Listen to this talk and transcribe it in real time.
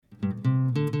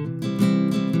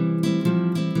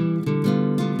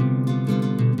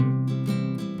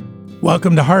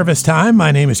Welcome to Harvest Time.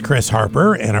 My name is Chris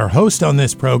Harper, and our host on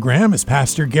this program is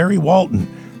Pastor Gary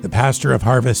Walton, the pastor of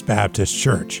Harvest Baptist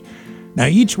Church. Now,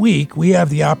 each week we have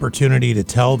the opportunity to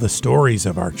tell the stories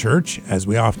of our church, as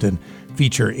we often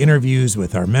feature interviews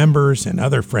with our members and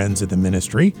other friends of the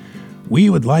ministry. We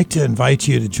would like to invite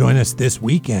you to join us this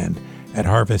weekend at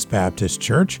Harvest Baptist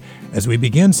Church as we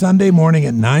begin Sunday morning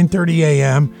at 9:30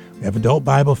 a.m. We have adult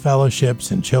Bible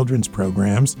fellowships and children's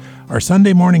programs. Our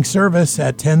Sunday morning service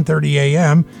at 10:30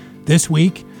 a.m. This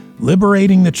week,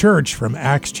 liberating the church from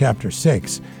Acts chapter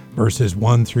 6, verses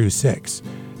 1 through 6.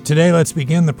 Today, let's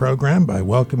begin the program by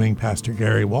welcoming Pastor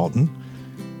Gary Walton.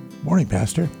 Morning,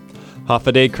 Pastor. Half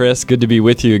a day, Chris. Good to be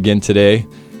with you again today.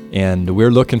 And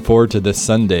we're looking forward to this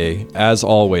Sunday. As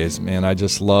always, man, I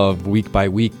just love week by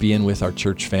week being with our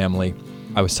church family.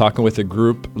 I was talking with a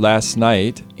group last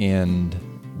night, and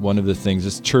one of the things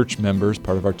is church members,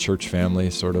 part of our church family,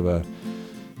 sort of a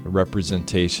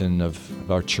representation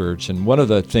of our church. And one of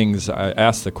the things I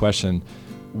asked the question,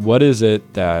 what is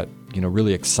it that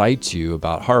really excites you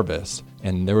about Harvest?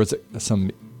 And there was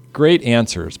some great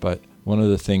answers, but one of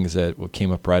the things that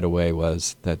came up right away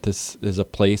was that this is a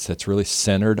place that's really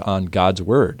centered on God's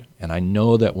Word. And I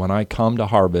know that when I come to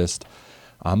Harvest,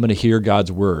 I'm going to hear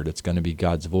God's Word. It's going to be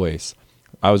God's voice.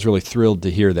 I was really thrilled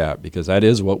to hear that because that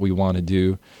is what we want to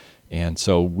do. And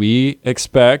so we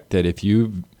expect that if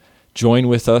you join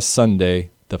with us Sunday,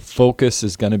 the focus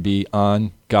is going to be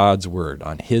on God's Word,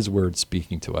 on His Word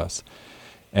speaking to us.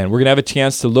 And we're going to have a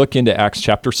chance to look into Acts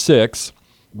chapter 6,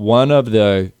 one of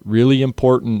the really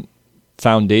important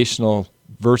foundational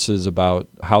verses about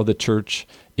how the church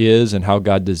is and how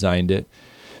God designed it.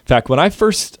 In fact, when I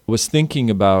first was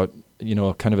thinking about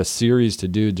kind of a series to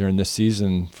do during this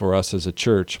season for us as a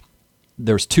church,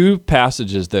 there's two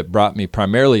passages that brought me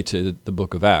primarily to the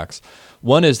book of Acts.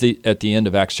 One is at the end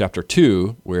of Acts chapter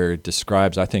 2, where it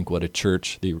describes, I think, what a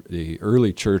church, the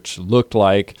early church looked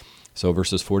like, so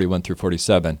verses 41 through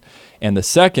 47. And the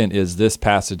second is this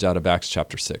passage out of Acts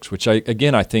chapter 6, which I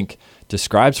think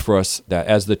describes for us that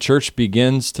as the church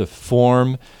begins to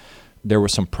form, there were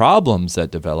some problems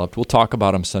that developed. We'll talk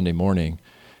about them Sunday morning.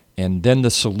 And then the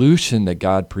solution that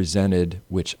God presented,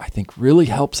 which I think really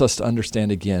helps us to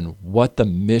understand again what the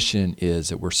mission is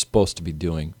that we're supposed to be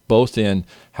doing, both in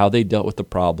how they dealt with the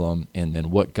problem and then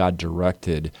what God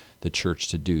directed the church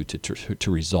to do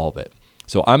to resolve it.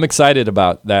 So I'm excited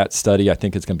about that study. I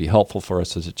think it's going to be helpful for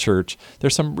us as a church.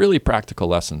 There's some really practical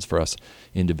lessons for us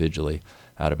individually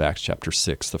out of Acts chapter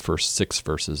 6, the first 6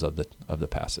 verses of the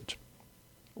passage.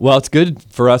 Well, it's good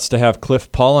for us to have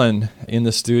Cliff Pullen in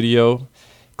the studio.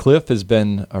 Cliff has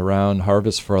been around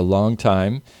Harvest for a long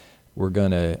time. We're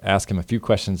going to ask him a few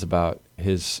questions about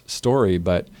his story,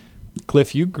 but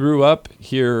Cliff, you grew up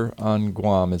here on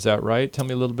Guam, is that right? Tell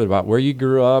me a little bit about where you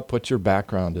grew up, what your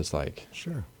background is like.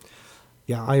 Sure.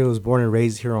 Yeah, I was born and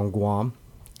raised here on Guam,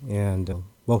 and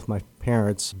both my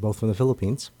parents, both from the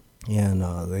Philippines, and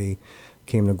they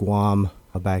came to Guam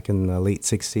back in the late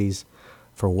 60s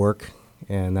for work,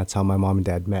 and that's how my mom and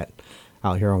dad met.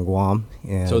 Out here on Guam.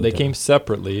 And so they came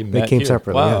separately. They came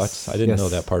separately. Wow, yes. I didn't know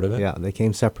that part of it. Yeah, they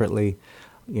came separately,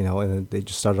 and they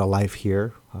just started a life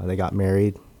here. They got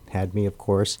married, had me, of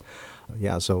course.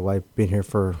 So I've been here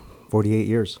for 48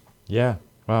 years. Yeah,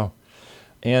 wow.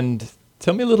 And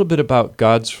tell me a little bit about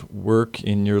God's work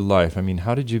in your life. I mean,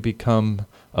 how did you become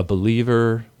a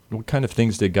believer? What kind of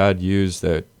things did God use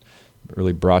that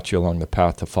really brought you along the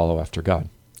path to follow after God?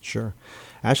 Sure.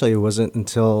 Actually, it wasn't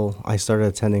until I started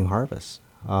attending Harvest.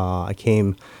 I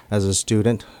came as a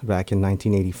student back in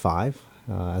 1985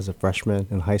 as a freshman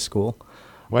in high school.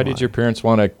 Why did your parents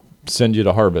want to send you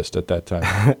to Harvest at that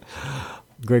time?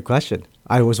 Great question.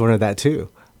 I was one of that too.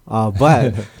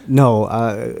 But no,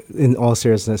 in all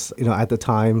seriousness, at the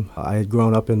time I had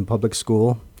grown up in public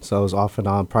school, so I was often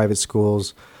on private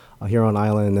schools here on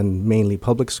island and mainly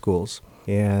public schools.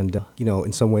 And,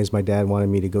 in some ways my dad wanted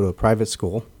me to go to a private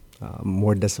school.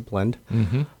 More disciplined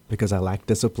because I lacked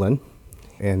discipline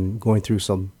and going through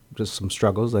some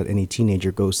struggles that any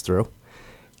teenager goes through.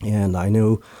 And I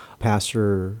knew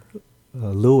Pastor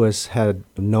Lewis had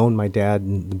known my dad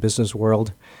in the business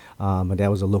world. My dad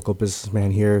was a local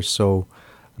businessman here, so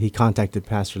he contacted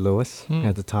Pastor Lewis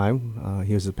at the time.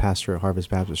 He was the pastor at Harvest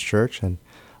Baptist Church and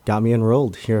got me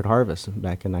enrolled here at Harvest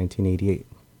back in 1988.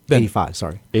 85,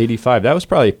 sorry. 85. That was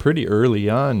probably pretty early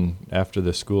on after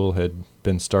the school had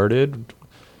been started.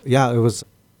 Yeah, it was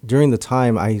during the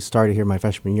time I started here my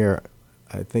freshman year.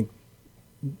 I think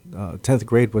 10th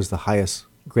grade was the highest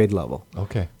grade level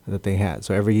that they had.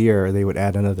 So every year they would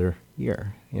add another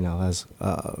year, as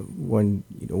one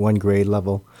grade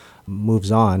level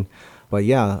moves on. But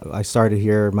yeah, I started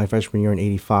here my freshman year in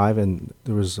 '85, and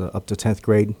there was up to 10th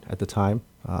grade at the time.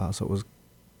 So it was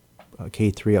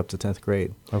K3 up to 10th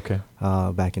grade. Okay.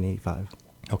 Back in '85.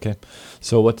 Okay.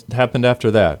 So what happened after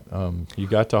that? You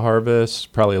got to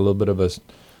Harvest, probably a little bit of a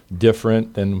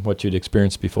different than what you'd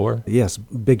experienced before. Yes,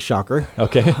 big shocker.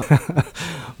 Okay.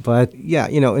 But yeah,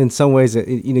 in some ways,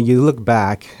 you look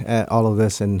back at all of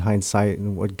this in hindsight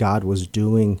and what God was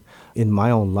doing in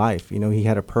my own life. He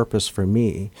had a purpose for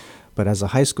me. But as a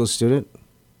high school student,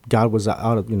 God was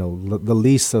out of, the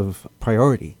least of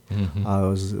priority. Mm-hmm. It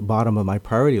was the bottom of my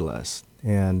priority list.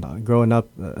 And growing up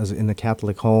in a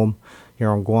Catholic home here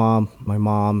on Guam, my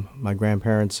mom, my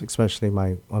grandparents, especially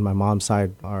on my mom's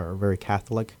side, are very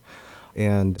Catholic.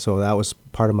 And so that was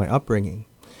part of my upbringing.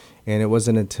 And it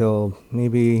wasn't until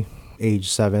maybe age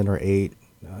 7 or 8,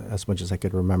 as much as I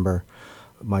could remember,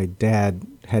 my dad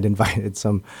had invited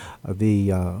some of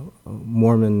the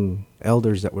Mormon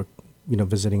elders that were,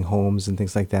 visiting homes and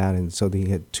things like that. And so they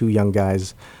had 2 young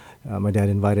guys. My dad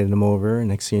invited them over, and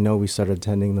next thing you know, we started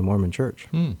attending the Mormon church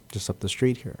just up the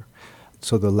street here.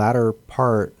 So the latter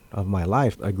part of my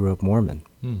life, I grew up Mormon.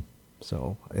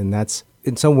 So, and that's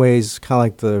in some ways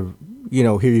kind of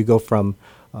like here you go from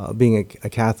being a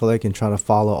Catholic and trying to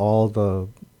follow all the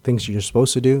things you're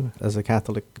supposed to do as a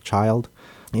Catholic child,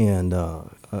 and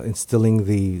instilling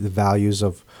the values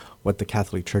of what the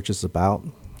Catholic Church is about.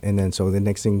 And then so the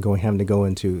next thing having to go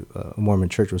into a Mormon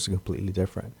church was completely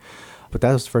different. But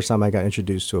that was the first time I got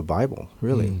introduced to a Bible,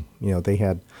 really. They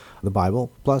had the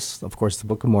Bible, plus, of course, the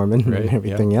Book of Mormon and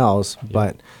everything else. Yeah.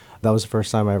 But that was the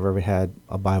first time I've ever had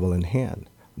a Bible in hand.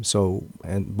 So,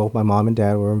 and both my mom and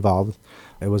dad were involved.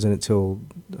 It wasn't until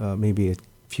maybe a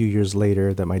few years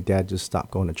later that my dad just stopped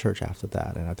going to church after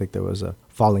that. And I think there was a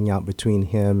falling out between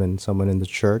him and someone in the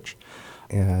church,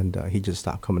 and he just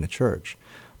stopped coming to church.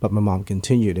 But my mom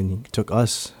continued, and he took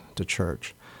us to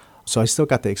church. So I still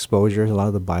got the exposure to a lot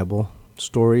of the Bible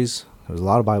stories. There was a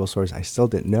lot of Bible stories I still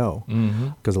didn't know,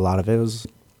 because a lot of it was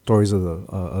stories of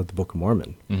the Book of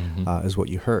Mormon, is what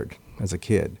you heard as a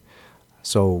kid.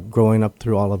 So growing up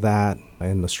through all of that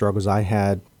and the struggles I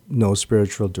had, no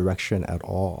spiritual direction at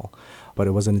all. But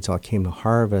it wasn't until I came to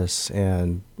Harvest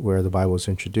and where the Bible was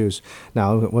introduced.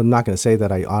 Now, I'm not going to say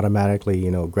that I automatically,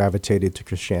 gravitated to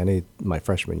Christianity my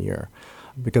freshman year.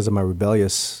 Because of my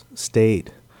rebellious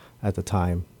state at the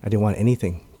time, I didn't want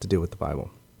anything to do with the Bible.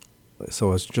 So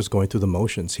I was just going through the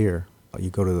motions here. You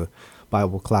go to the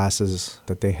Bible classes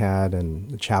that they had and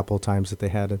the chapel times that they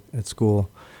had at school,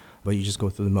 but you just go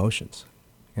through the motions,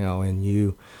 and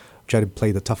you try to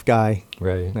play the tough guy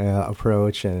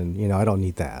approach, and, I don't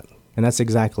need that. And that's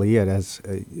exactly it. As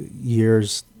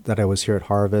years that I was here at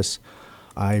Harvest,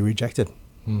 I rejected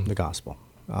the gospel.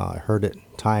 I heard it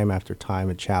time after time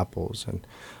at chapels and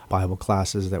Bible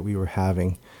classes that we were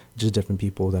having, just different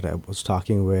people that I was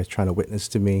talking with, trying to witness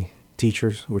to me,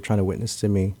 teachers who were trying to witness to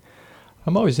me.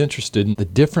 I'm always interested in the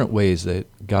different ways that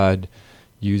God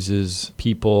uses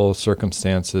people,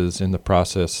 circumstances in the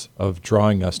process of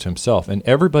drawing us to himself. And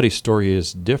everybody's story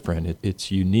is different.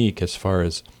 It's unique as far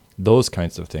as those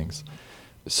kinds of things.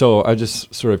 So I'm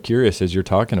just sort of curious as you're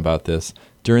talking about this,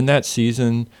 during that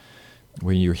season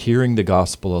when you're hearing the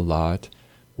gospel a lot,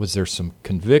 was there some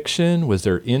conviction? Was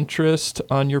there interest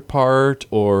on your part,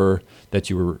 or that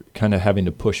you were kind of having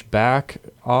to push back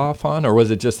off on? Or was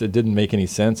it just it didn't make any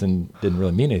sense and didn't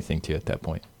really mean anything to you at that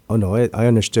point? Oh, no, I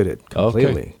understood it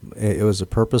completely. Okay. It was a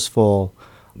purposeful,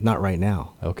 not right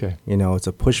now. Okay. It's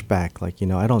a pushback, like,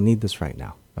 I don't need this right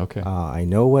now. Okay. I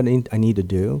know what I need to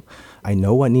do. I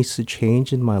know what needs to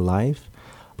change in my life,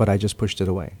 but I just pushed it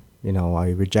away. I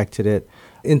rejected it.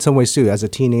 In some ways, too, as a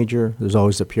teenager, there's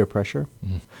always the peer pressure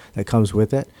that comes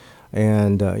with it.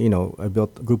 And, I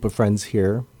built a group of friends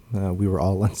here. We were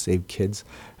all unsaved kids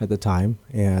at the time.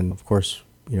 And, of course,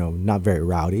 not very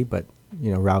rowdy, but,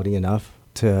 rowdy enough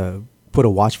to put a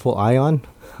watchful eye on,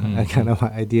 that kind of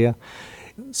idea.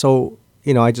 So,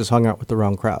 I just hung out with the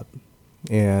wrong crowd.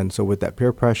 And so with that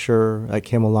peer pressure that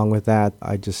came along with that,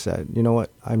 I just said, you know what,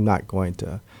 I'm not going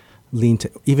to lean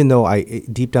to, even though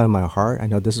deep down in my heart, I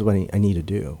know this is what I need to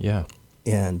do. Yeah.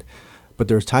 But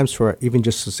there's times where, even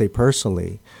just to say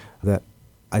personally, that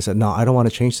I said, no, I don't want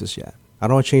to change this yet. I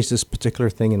don't want to change this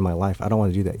particular thing in my life. I don't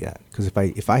want to do that yet. Because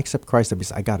if I accept Christ,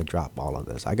 I got to drop all of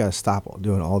this. I got to stop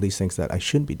doing all these things that I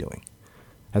shouldn't be doing.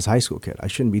 As a high school kid, I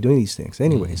shouldn't be doing these things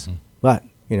anyways. But,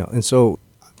 and so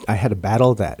I had to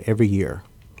battle that every year.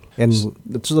 And so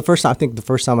the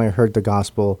first time I heard the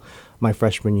gospel, my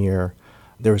freshman year,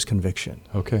 there was conviction.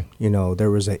 Okay.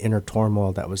 There was an inner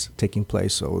turmoil that was taking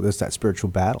place. So there's that spiritual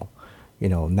battle,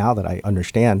 now that I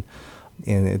understand.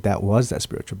 And that was that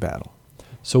spiritual battle.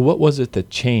 So what was it that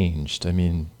changed? I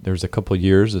mean, there's a couple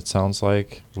years, it sounds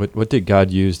like. What did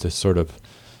God use to sort of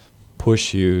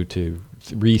push you to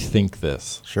rethink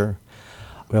this? Sure.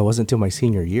 Well, it wasn't until my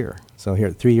senior year. So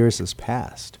here, 3 years has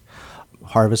passed.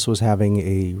 Harvest was having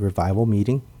a revival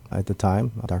meeting at the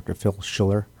time. Dr. Phil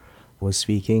Schiller was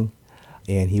speaking,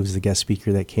 and he was the guest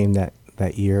speaker that came that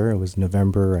year. It was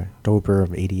October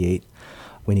of 88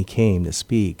 when he came to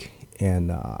speak.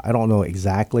 And I don't know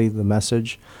exactly the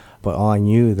message, but all I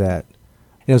knew that,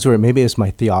 it was where maybe it's my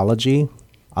theology.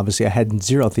 Obviously, I had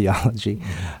zero theology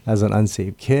as an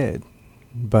unsaved kid,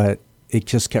 but it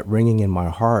just kept ringing in my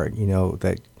heart,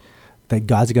 that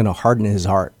God's going to harden his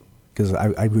heart, because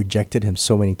I rejected him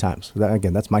so many times.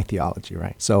 That's my theology,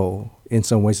 right? So in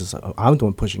some ways, I'm the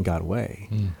one pushing God away.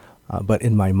 But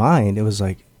in my mind, it was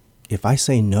like, if I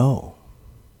say no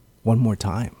one more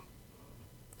time,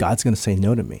 God's going to say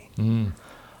no to me.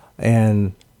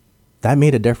 And that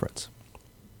made a difference.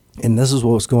 And this is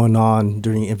what was going on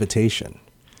during the invitation.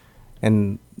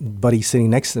 And buddy sitting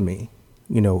next to me,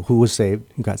 who was saved,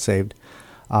 who got saved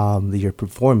the year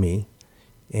before me,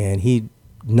 and he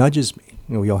nudges me.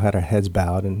 We all had our heads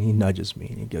bowed, and he nudges me,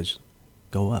 and he goes,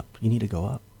 "Go up. You need to go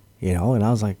up." And I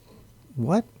was like,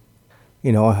 "What?"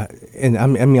 And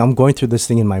I'm going through this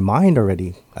thing in my mind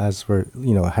already as we're,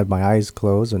 I had my eyes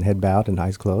closed and head bowed and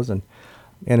eyes closed, and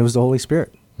it was the Holy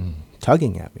Spirit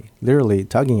tugging at me, literally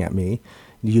tugging at me,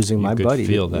 using You my could buddy.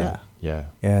 feel that. Yeah.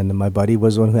 And my buddy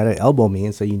was the one who had to elbow me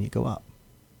and say, "You need to go up."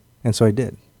 And so I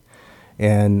did.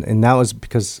 And that was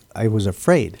because I was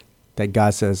afraid that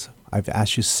God says, "I've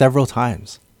asked you several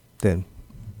times, then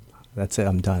that's it,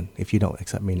 I'm done if you don't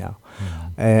accept me now."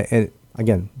 And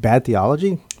again, bad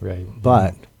theology, Right.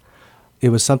 but it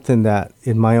was something that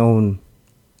in my own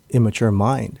immature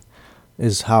mind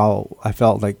is how I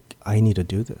felt like I need to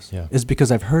do this. Yeah. It's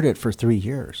because I've heard it for 3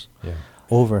 years,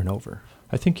 over and over.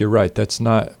 I think you're right.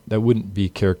 That wouldn't be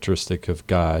characteristic of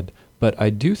God. But I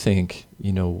do think,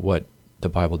 what the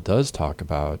Bible does talk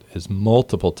about is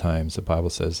multiple times the Bible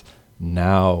says,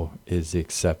 now is the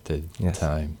accepted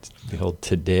time. Behold,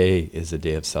 today is the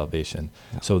day of salvation.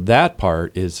 Yeah. So that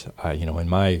part is, in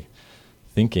my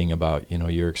thinking about,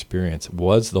 your experience,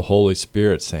 was the Holy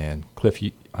Spirit saying, "Cliff,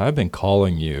 I've been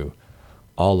calling you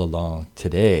all along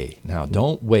today. Now,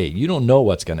 don't wait. You don't know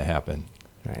what's going to happen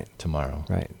tomorrow."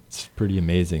 Right. It's pretty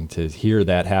amazing to hear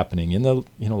that happening in the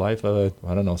life of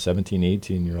a, 17,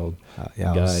 18-year-old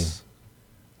guy.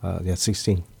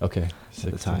 16. Okay. 16.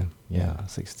 At the time. Yeah.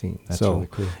 16. That's so, really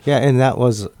cool. Yeah, and that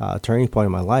was a turning point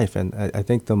in my life. And I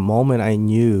think the moment I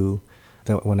knew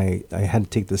that when I had to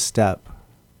take this step,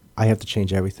 I have to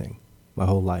change everything, my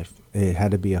whole life. It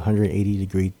had to be a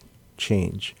 180-degree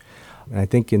change. And I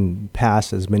think in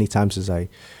past, as many times as I,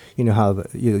 how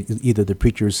either the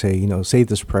preachers say, say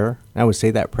this prayer. I would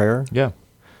say that prayer. Yeah.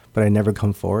 But I never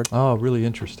come forward. Oh, really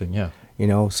interesting. Yeah.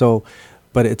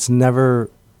 But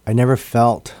I never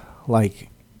felt like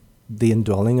the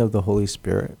indwelling of the Holy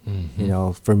Spirit,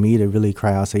 for me to really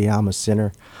cry out, say, "Yeah, I'm a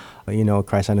sinner.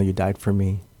 Christ, I know you died for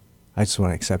me. I just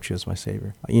want to accept you as my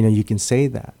Savior." You can say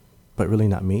that, but really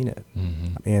not mean it.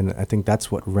 And I think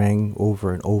that's what rang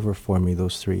over and over for me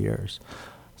those 3 years.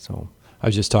 So I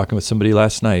was just talking with somebody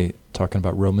last night, talking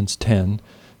about Romans 10,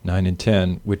 9 and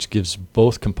 10, which gives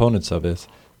both components of it,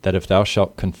 that if thou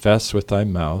shalt confess with thy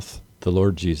mouth the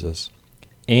Lord Jesus,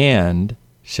 and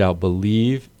shalt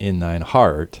believe in thine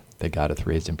heart that God hath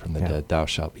raised him from the dead, thou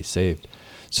shalt be saved.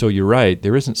 So you're right,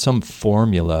 there isn't some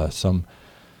formula, some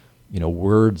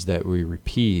words that we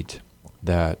repeat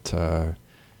that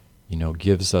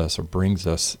gives us or brings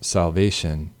us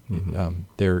salvation.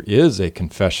 There is a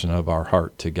confession of our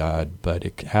heart to God, but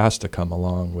it has to come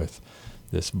along with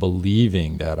this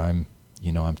believing that I'm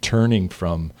turning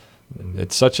from.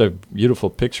 It's such a beautiful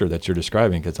picture that you're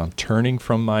describing, because I'm turning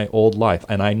from my old life,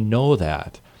 and I know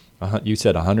that. You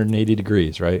said 180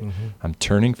 degrees, right? I'm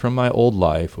turning from my old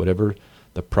life, whatever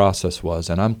the process was,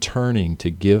 and I'm turning to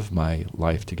give my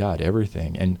life to God,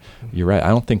 everything. And you're right, I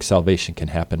don't think salvation can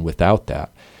happen without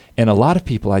that. And a lot of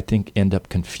people, I think, end up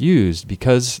confused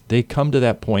because they come to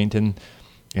that point and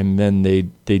then they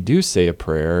do say a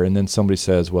prayer, and then somebody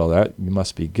says, "Well, that you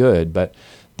must be good," but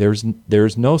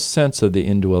there's no sense of the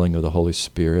indwelling of the Holy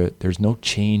Spirit. There's no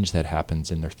change that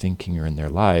happens in their thinking or in their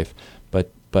life,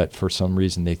 but for some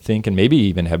reason they think, and maybe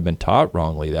even have been taught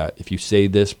wrongly, that if you say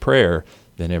this prayer,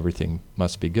 then everything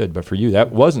must be good. But for you,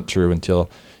 that wasn't true until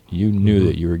you knew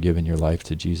that you were giving your life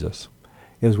to Jesus.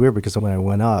 It was weird because when I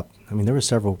went up, there were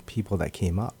several people that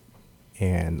came up,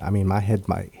 and I had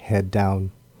my head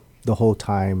down the whole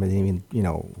time, and even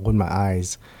opened my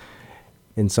eyes,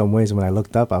 in some ways. When I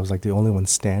looked up, I was like the only one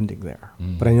standing there.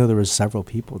 But I know there was several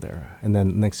people there. And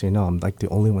then next thing you know, I'm like the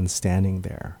only one standing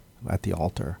there at the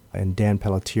altar. And Dan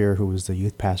Pelletier, who was the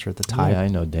youth pastor at the time. Yeah, I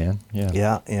know Dan. Yeah.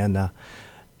 Yeah, and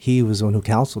he was the one who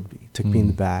counseled me, took me in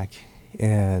the back.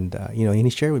 And, and he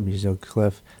shared with me,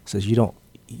 Cliff says,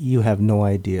 you have no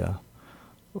idea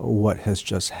what has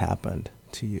just happened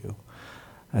to you.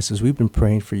 I says, we've been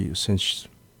praying for you since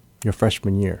your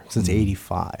freshman year, since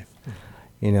 85,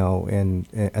 and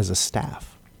as a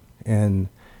staff. And,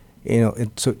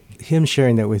 so him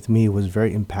sharing that with me was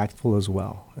very impactful as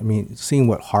well. I mean, seeing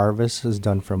what Harvest has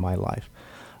done for my life.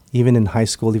 Even in high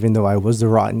school, even though I was the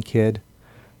rotten kid,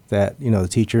 that, the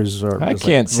teachers are... I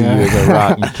can't see you as a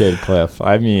rotten kid, Cliff.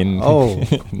 I mean... Oh,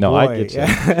 no, boy. I get you.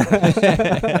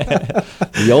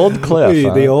 The old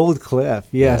Cliff. The old Cliff,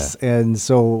 yes. Yeah. And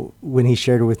so when he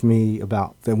shared with me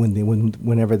about that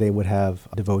whenever they would have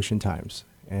devotion times,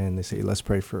 and they say, let's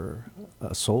pray for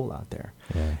a soul out there,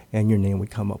 and your name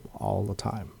would come up all the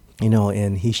time.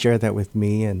 And he shared that with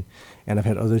me, and I've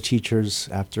had other teachers,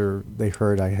 after they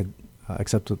heard I had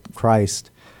accepted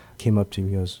Christ, came up to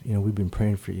me and goes, we've been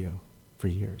praying for you for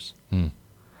years.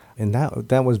 And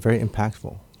that was very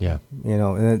impactful. Yeah.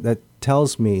 And that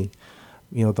tells me,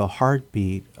 the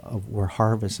heartbeat of where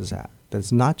Harvest is at.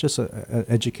 That's not just an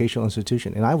educational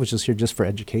institution. And I was just here just for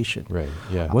education. Right,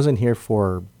 yeah. I wasn't here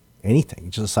for anything,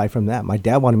 just aside from that. My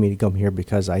dad wanted me to come here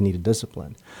because I needed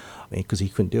discipline, because he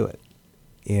couldn't do it.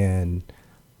 And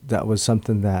that was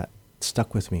something that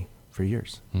stuck with me for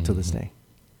years, to this day.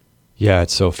 Yeah,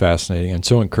 it's so fascinating and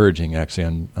so encouraging, actually,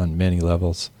 on many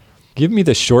levels. Give me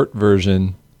the short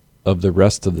version of the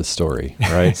rest of the story,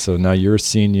 right? So now you're a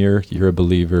senior, you're a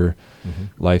believer,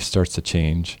 life starts to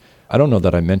change. I don't know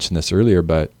that I mentioned this earlier,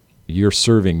 but you're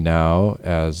serving now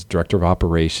as Director of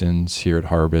Operations here at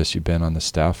Harvest. You've been on the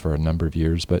staff for a number of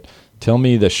years, but tell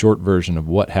me the short version of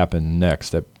what happened next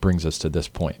that brings us to this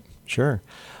point. Sure.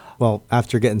 Well,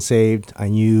 after getting saved, I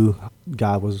knew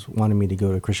God was wanting me to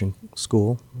go to Christian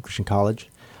school, Christian college,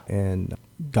 and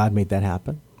God made that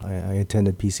happen. I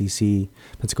attended PCC,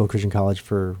 Pensacola Christian College,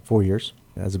 for 4 years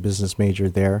as a business major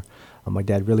there. My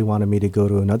dad really wanted me to go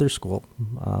to another school,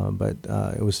 but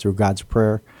it was through God's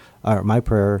prayer, my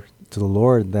prayer to the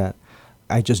Lord, that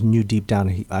I just knew deep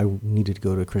down I needed to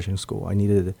go to a Christian school. I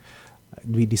needed to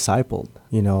be discipled,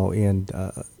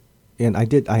 and I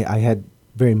did. I had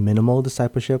very minimal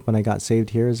discipleship when I got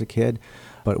saved here as a kid,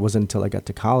 but it wasn't until I got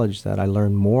to college that I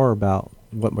learned more about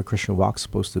what my Christian walk's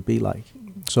supposed to be like.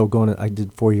 So I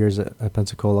did 4 years at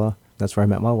Pensacola. That's where I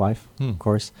met my wife, of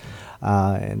course,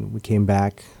 and we came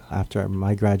back after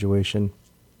my graduation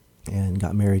and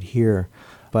got married here.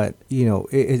 But your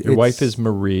wife is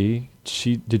Marie.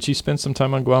 Did she spend some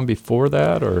time on Guam before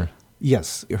that, or?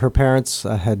 Yes, her parents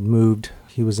had moved.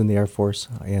 He was in the Air Force,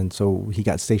 and so he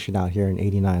got stationed out here in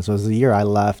 '89. So it was the year I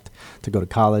left to go to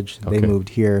college. They moved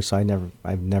here, so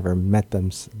I've never met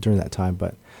them during that time.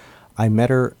 But I met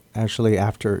her actually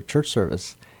after church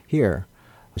service here.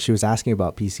 She was asking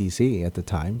about PCC at the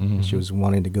time. She was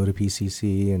wanting to go to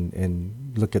PCC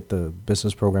and look at the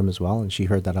business program as well, and she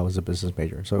heard that I was a business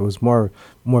major. So it was more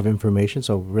of information,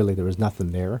 so really there was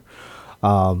nothing there.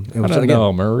 I don't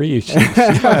know, Marie. She might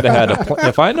have had a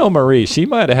if I know Marie, she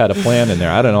might have had a plan in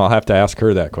there. I don't know. I'll have to ask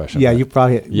her that question. Yeah, you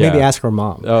probably maybe ask her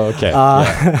mom. Oh, okay.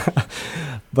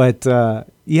 But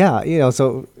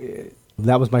so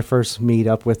that was my first meet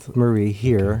up with Marie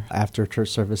here after church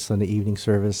service and the evening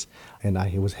service, and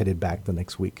I was headed back the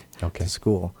next week to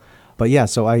school. But yeah,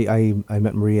 so I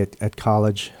met Marie at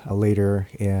college later,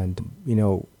 and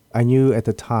I knew at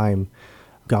the time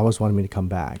God was wanting me to come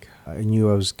back. I knew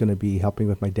I was going to be helping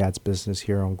with my dad's business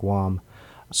here on Guam.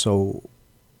 So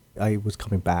I was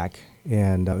coming back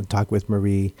and talked with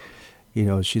Marie.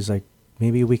 She's like,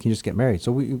 maybe we can just get married.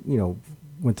 So we,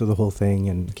 went through the whole thing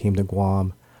and came to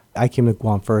Guam. I came to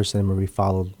Guam first, and Marie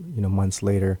followed, months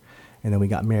later. And then we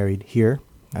got married here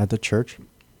at the church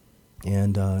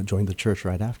and joined the church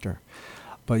right after.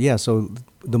 But yeah, so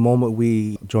the moment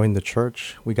we joined the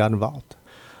church, we got involved.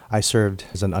 I served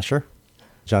as an usher.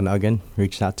 John Uggan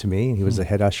reached out to me. He was the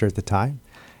head usher at the time.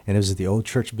 And it was the old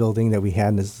church building that we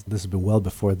had. This has been well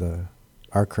before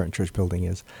our current church building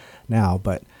is now.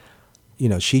 But,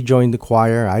 she joined the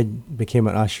choir. I became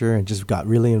an usher and just got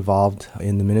really involved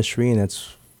in the ministry. And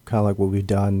that's kind of like what we've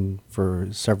done for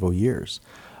several years,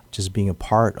 just being a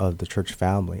part of the church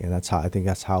family. And that's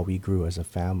how we grew as a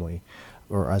family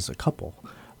or as a couple.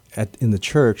 In the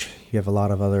church, you have a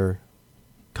lot of other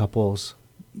couples,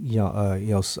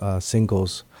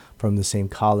 singles from the same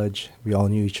college. We all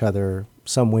knew each other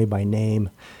some way by name,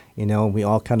 we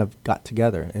all kind of got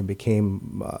together and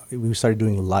we started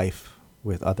doing life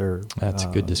with other That's a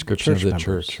good description of the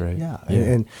members. church, right? Yeah.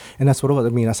 And that's what it was. I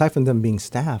mean, aside from them being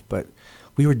staff, but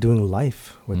we were doing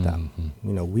life with them.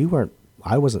 You know,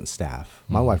 I wasn't staff.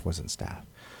 My wife wasn't staff.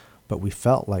 But we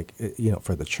felt like, you know,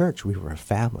 for the church, we were a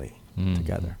family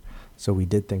together. So we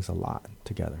did things a lot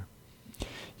together.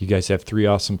 You guys have 3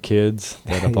 awesome kids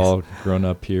that have all grown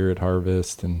up here at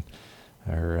Harvest and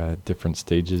are at different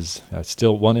stages.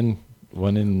 Still one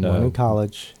in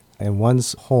college, and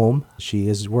one's home. She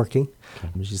is working.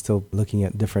 Okay. She's still looking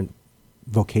at different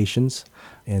vocations.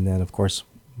 And then, of course,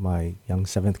 my young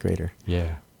 7th grader.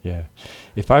 Yeah.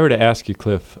 If I were to ask you,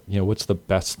 Cliff, you know, what's the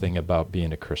best thing about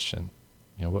being a Christian?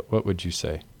 You know, what would you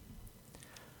say?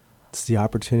 It's the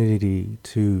opportunity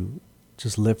to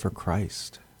just live for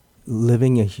Christ,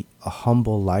 living a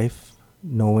humble life,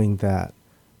 knowing that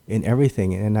in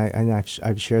everything, and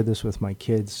I've shared this with my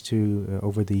kids too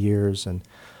over the years, and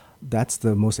that's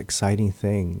the most exciting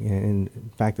thing. And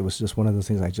in fact, it was just one of those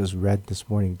things I just read this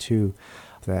morning too,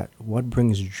 that what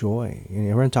brings joy, and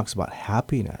everyone talks about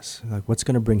happiness, like what's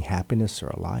going to bring happiness to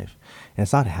our life, and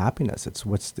it's not happiness, it's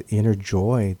what's the inner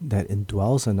joy that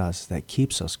indwells in us that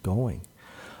keeps us going.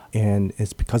 And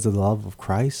it's because of the love of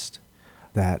Christ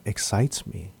that excites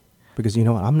me, because you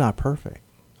know what, I'm not perfect,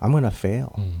 I'm going to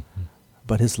fail,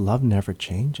 but his love never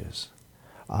changes.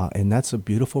 And that's a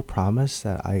beautiful promise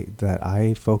that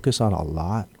I focus on a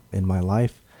lot in my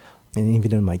life, and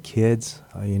even in my kids.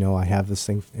 You know, I have this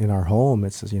thing in our home.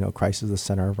 It says, you know, Christ is the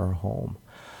center of our home,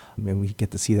 and we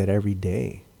get to see that every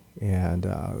day. And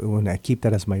when I keep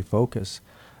that as my focus,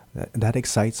 that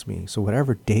excites me. So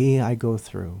whatever day I go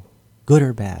through, good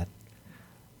or bad,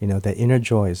 you know, that inner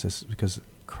joy is just because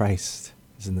Christ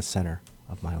is in the center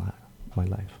of my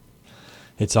life.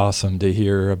 It's awesome to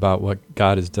hear about what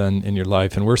God has done in your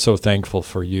life, and we're so thankful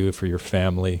for you, for your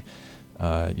family.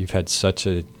 You've had such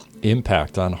an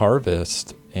impact on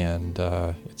Harvest, and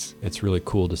it's really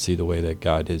cool to see the way that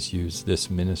God has used this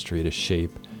ministry to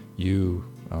shape you,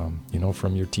 you know,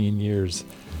 from your teen years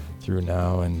through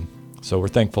now. And so we're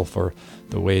thankful for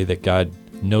the way that God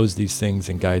knows these things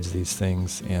and guides these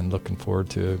things, and looking forward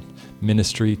to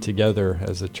ministry together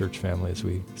as a church family as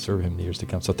we serve him in the years to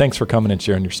come. So thanks for coming and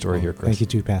sharing your story here, Chris. Thank you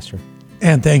too, Pastor.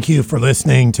 And thank you for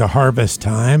listening to Harvest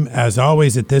Time. As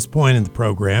always, at this point in the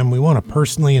program, we want to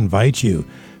personally invite you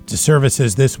to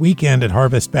services this weekend at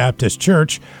Harvest Baptist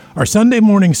Church. Our Sunday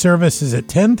morning service is at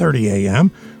 10:30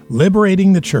 a.m.,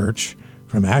 Liberating the Church,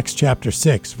 from Acts chapter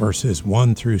 6, verses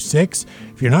 1 through 6.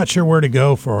 If you're not sure where to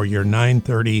go for your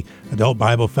 9:30 Adult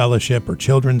Bible Fellowship or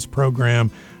Children's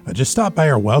program, just stop by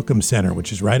our Welcome Center,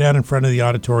 which is right out in front of the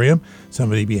auditorium.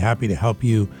 Somebody would be happy to help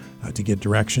you to get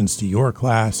directions to your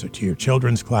class or to your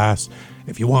children's class.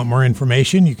 If you want more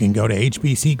information, you can go to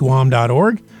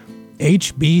hbcguam.org,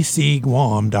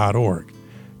 hbcguam.org.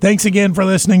 Thanks again for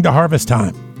listening to Harvest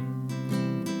Time.